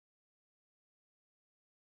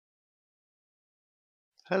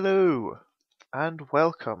Hello, and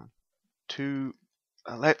welcome to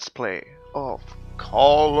a Let's Play of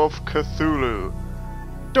Call of Cthulhu,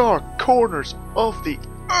 Dark Corners of the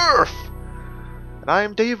Earth! And I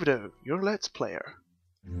am Davido, your Let's Player.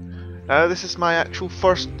 Now this is my actual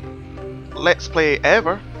first Let's Play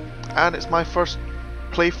ever, and it's my first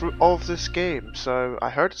playthrough of this game, so I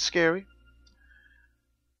heard it's scary,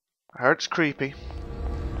 I heard it's creepy.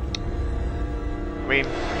 I mean,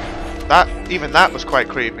 even that was quite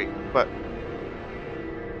creepy, but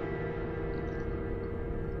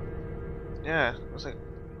yeah, I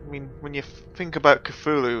mean, when you think about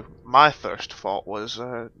Cthulhu, my first thought was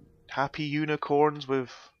happy unicorns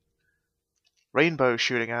with rainbows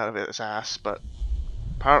shooting out of its ass, but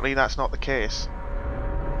apparently that's not the case.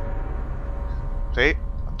 See,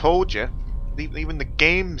 I told you. Even the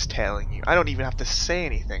game's telling you. I don't even have to say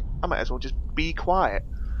anything. I might as well just be quiet.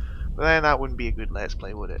 But then that wouldn't be a good Let's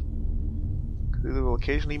Play, would it? Cthulhu will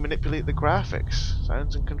occasionally manipulate the graphics,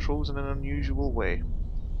 sounds and controls in an unusual way.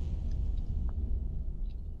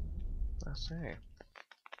 I say.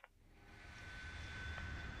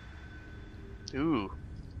 Ooh.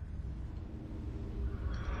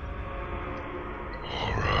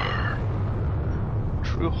 Horror.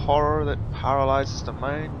 True horror that paralyzes the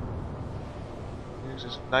mind.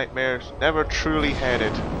 Uses nightmares never truly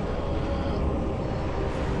headed.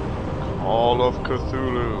 Call of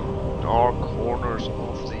Cthulhu, Dark Corners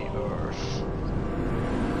of the Earth.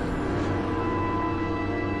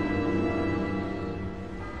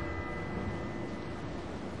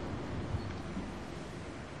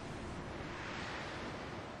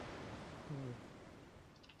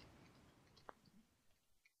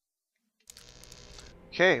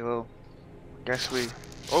 Okay, well, I guess we...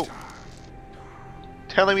 Oh!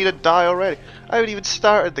 Telling me to die already. I haven't even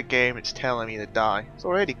started the game, it's telling me to die. It's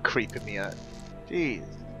already creeping me out. Jesus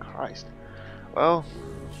Christ. Well,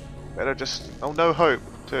 better just... Oh, no hope,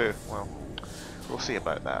 too. Well, we'll see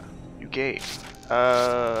about that. You gay.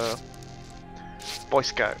 Boy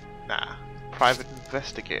Scout. Nah. Private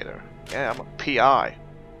investigator. Yeah, I'm a PI.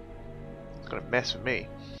 It's gonna mess with me.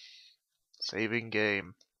 Saving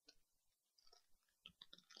game.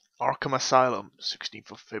 Arkham Asylum,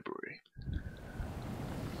 16th of February.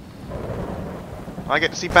 I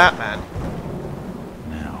get to see Batman.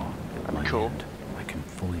 Now, that'd my be cool. end, I can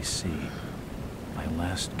fully see. My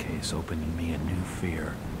last case opened in me a new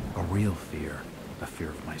fear, a real fear, a fear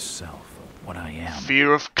of myself, what I am.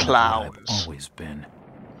 Fear of clowns. What I've always been.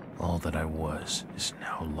 All that I was is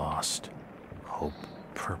now lost. Hope,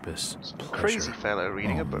 purpose, pleasure, crazy fellow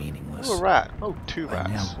reading all a book. meaningless. Oh, a rat. Oh, two I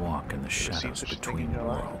rats. now walk in the shadows between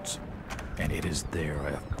worlds. And it is there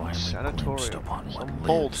I have finally glimpsed upon what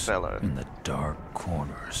bold lives fellow in the dark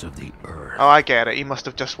corners of the earth. Oh, I get it. He must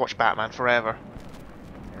have just watched Batman forever.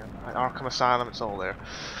 Yeah, Arkham Asylum, it's all there.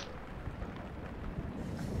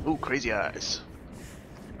 Ooh, crazy eyes.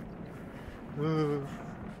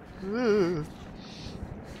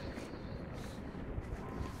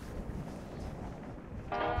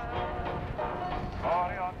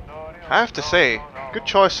 I have to say, good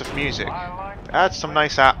choice of music. It adds some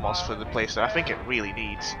nice atmosphere for the place that I think it really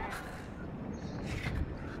needs.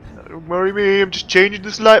 Don't worry me, I'm just changing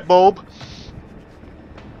this light bulb.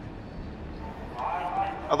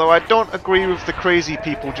 Although I don't agree with the crazy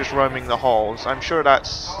people just roaming the halls. I'm sure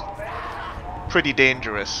that's pretty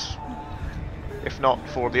dangerous. If not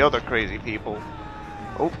for the other crazy people.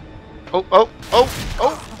 Oh. Oh, oh, oh,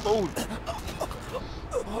 oh, oh.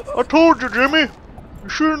 I told you, Jimmy. You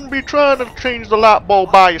shouldn't be trying to change the light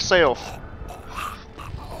bulb by yourself.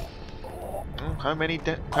 How many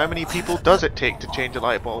people does it take to change a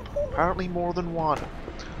light bulb? Apparently more than one.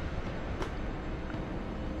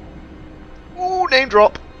 Ooh, name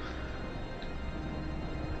drop.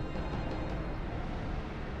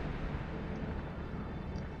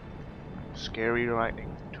 Scary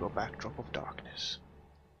writing to a backdrop of darkness.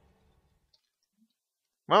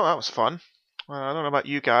 Well, that was fun. I don't know about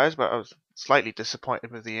you guys, but I was slightly disappointed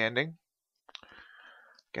with the ending.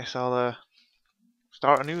 Guess I'll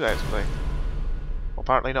start a new Let's Play. Well,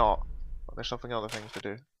 apparently not. But there's something other things to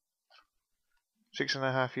do.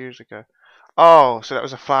 6.5 years ago. Oh, so that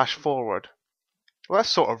was a flash forward. Well, that's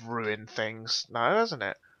sort of ruined things now, hasn't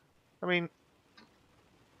it? I mean,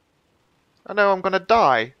 I know I'm gonna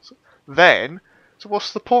die then, so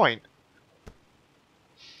what's the point?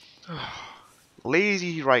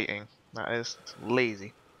 Lazy writing, that is. It's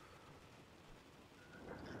lazy.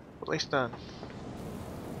 At least done.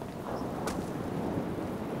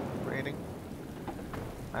 Raining.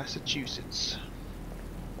 Massachusetts.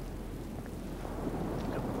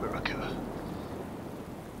 America.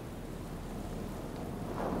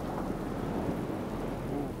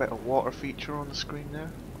 Ooh. Bit of water feature on the screen there.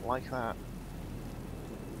 I like that.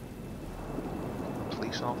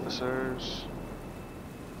 Police officers.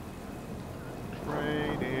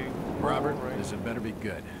 Training. Robert, this had better be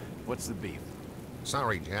good. What's the beef?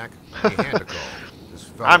 Sorry, Jack. I had to call. This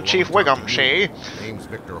fella I'm Chief belongs Wiggum, to me. see? Name's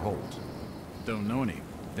Victor Holt. Don't know any.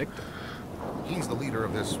 Victor. He's the leader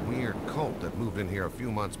of this weird cult that moved in here a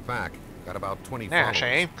few months back. Got about 20 Yeah, followers.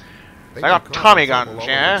 see? They I got can cause Tommy trouble guns, all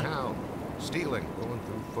over yeah? town. Stealing, going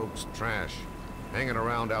through folks' trash, hanging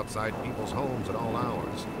around outside people's homes at all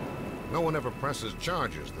hours. No one ever presses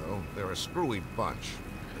charges, though. They're a screwy bunch.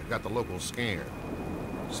 They've got the locals scared.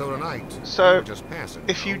 So tonight, So, we were just passing,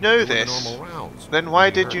 if you know doing the this, normal rounds. then why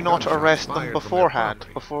We did heard you not gunshots arrest them fired from their beforehand,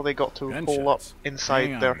 property. before they got to Gunshots. pull up Hang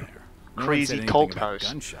inside on their there. No one said crazy anything cult about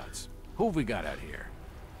house? Gunshots. Who have we got out here?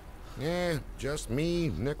 Yeah, just me,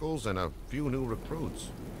 Nichols, and a few new recruits.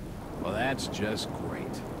 Well, that's just great.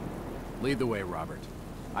 Lead the way, Robert.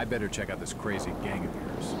 I better check out this crazy gang of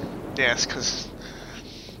yours. Yes, because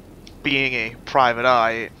being a private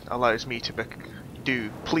eye allows me to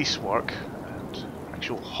do police work and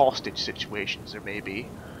actual hostage situations there may be.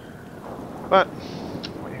 But,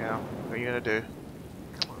 yeah, what are you going to do?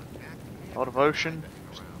 A lot of ocean,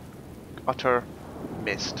 utter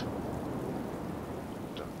mist.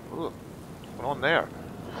 Ooh, what's going on there?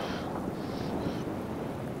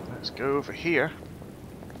 Let's go over here.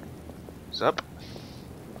 What's up?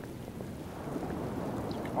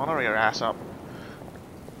 Come on, hurry your ass up.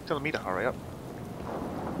 Telling me to hurry up.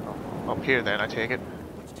 Oh, up here then, I take it.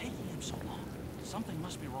 What's taking him so long? Something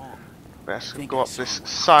must be wrong. Best Think go I up saw this him.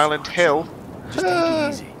 silent hill. Just take it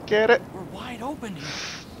easy. Get it? We're wide open here.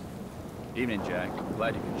 Evening, Jack.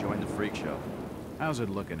 Glad you could join the freak show. How's it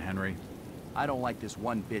looking, Henry? I don't like this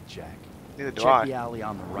one bit, Jack. Neither do Check the I. alley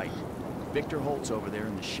on the right. Victor Holt's over there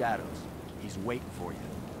in the shadows. He's waiting for you.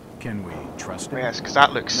 Can we trust him? Yes, because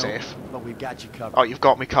that looks Nope, safe. but we've got you covered. Oh, you've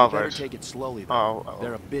got me You better covered. take it slowly, though. Oh,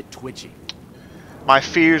 They're a bit twitchy. my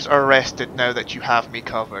fears are rested now that you have me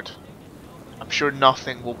covered. I'm sure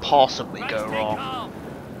nothing will possibly go wrong.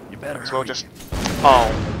 You better So we'll hurry. just...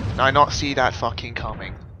 Oh, did I not see that fucking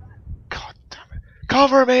coming? God damn it.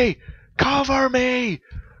 Cover me! Cover me!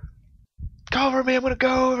 Cover me, I'm gonna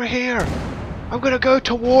go over here! I'm gonna go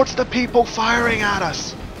towards the people firing at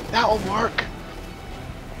us! That'll work!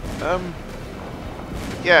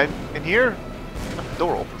 Yeah, in here? Left the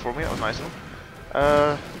door open for me, that was nice of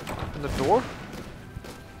them. Open the door?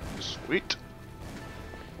 Sweet.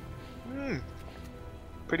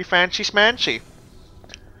 Pretty fancy smancy.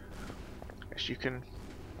 Guess you can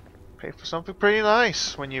pay for something pretty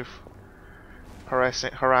nice when you've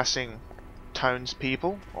harassing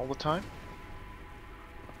townspeople all the time.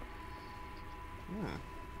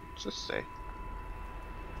 What's this say?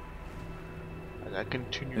 As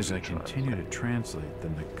I continue to translate the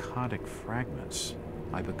narcotic fragments,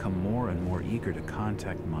 I become more and more eager to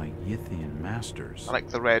contact my Yithian masters. I like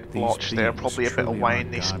the red These blotch there, beings probably a bit of truly wine are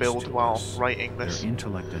they gods spilled to while us. writing this. Their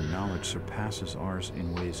intellect and knowledge surpasses ours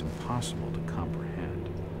in ways impossible to comprehend.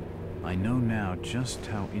 I know now just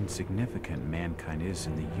how insignificant mankind is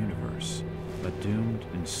in the universe, a doomed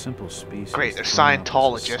and simple species. Great, they're thrown up as a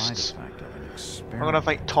Scientologists. side effect of an I'm gonna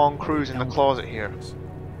fight Tom Cruise in the closet here.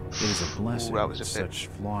 It is a blessing that was that a bit- such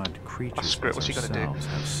flawed creatures script, as what's he gonna do? ourselves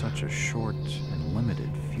have such a short and limited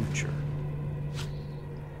future.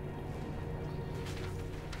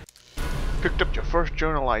 Picked up your first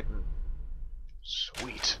journal item.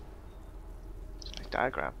 Sweet. Nice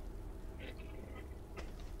diagram.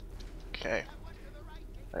 Okay.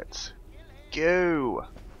 Let's go.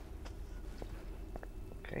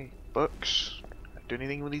 Okay, books. Can I do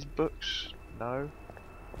anything with these books? No.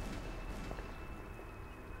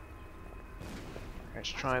 Let's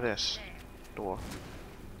try this door.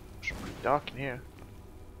 It's pretty dark in here.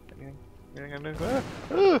 Anything I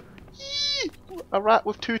do? Yee! A rat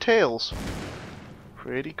with two tails.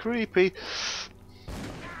 Pretty creepy.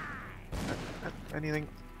 Anything?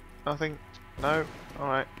 Nothing? No?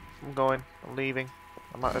 Alright. I'm going. I'm leaving.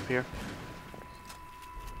 I'm out of here.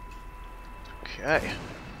 Okay.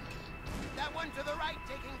 That one to the right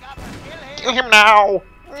taking cover. Kill him. Kill him now!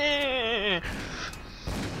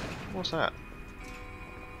 What's that?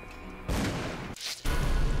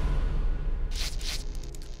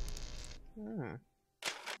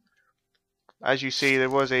 As you see, there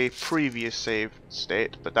was a previous save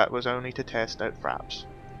state, but that was only to test out fraps.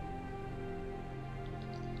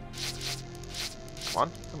 Come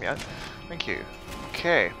on, let me out. Thank you.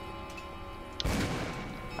 Okay.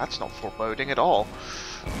 That's not foreboding at all.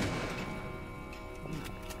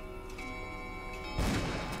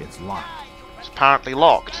 It's locked. It's apparently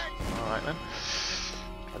locked. Alright then.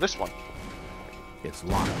 Now this one. It's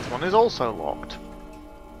locked. This one is also locked.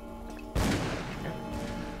 Okay.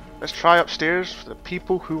 Let's try upstairs for the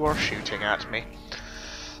people who are shooting at me.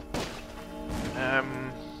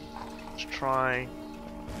 Let's try.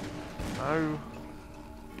 No.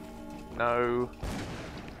 No.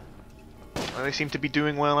 Well, they seem to be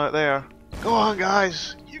doing well out there. Go on,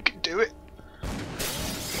 guys! You can do it!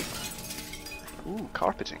 Ooh,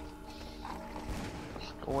 carpeting.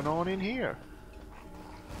 What's going on in here?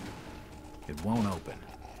 It won't open.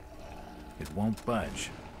 It won't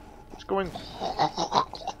budge. What's going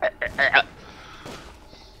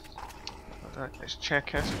Alright, let's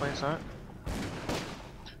check this place out.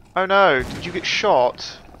 Oh no, did you get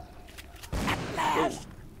shot? Ooh.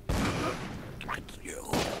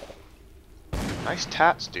 Nice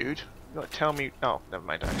tats, dude. You gotta tell me. Oh, never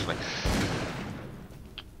mind, actually.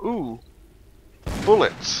 Ooh.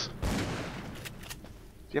 Bullets.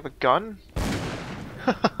 Do you have a gun?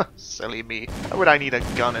 Silly me. Why would I need a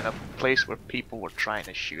gun in a place where people were trying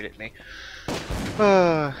to shoot at me?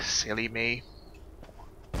 Silly me.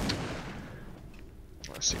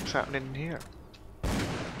 Let's see what's happening in here.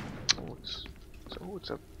 Oh, it's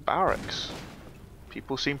a barracks.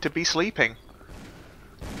 People seem to be sleeping.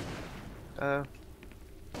 Should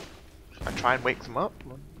I try and wake them up?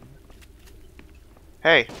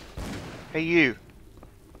 Hey! Hey you!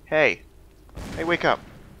 Hey! Hey, wake up!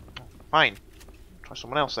 Fine. Try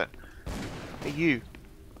someone else then. Hey you!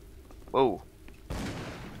 Whoa.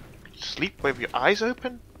 Sleep with your eyes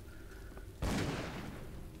open? Oh,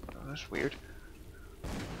 that's weird.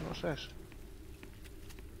 What's this?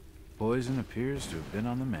 Poison appears to have been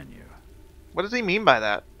on the menu. What does he mean by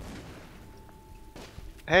that?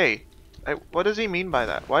 Hey! What does he mean by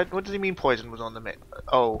that? What does he mean poison was on the menu?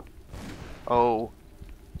 Oh. Oh.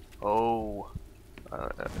 Oh.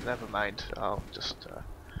 Never mind. I'll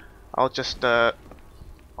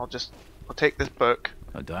take this book.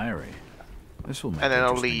 A diary. This will make And then I'll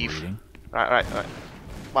interesting leave. reading. Right.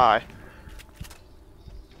 Bye.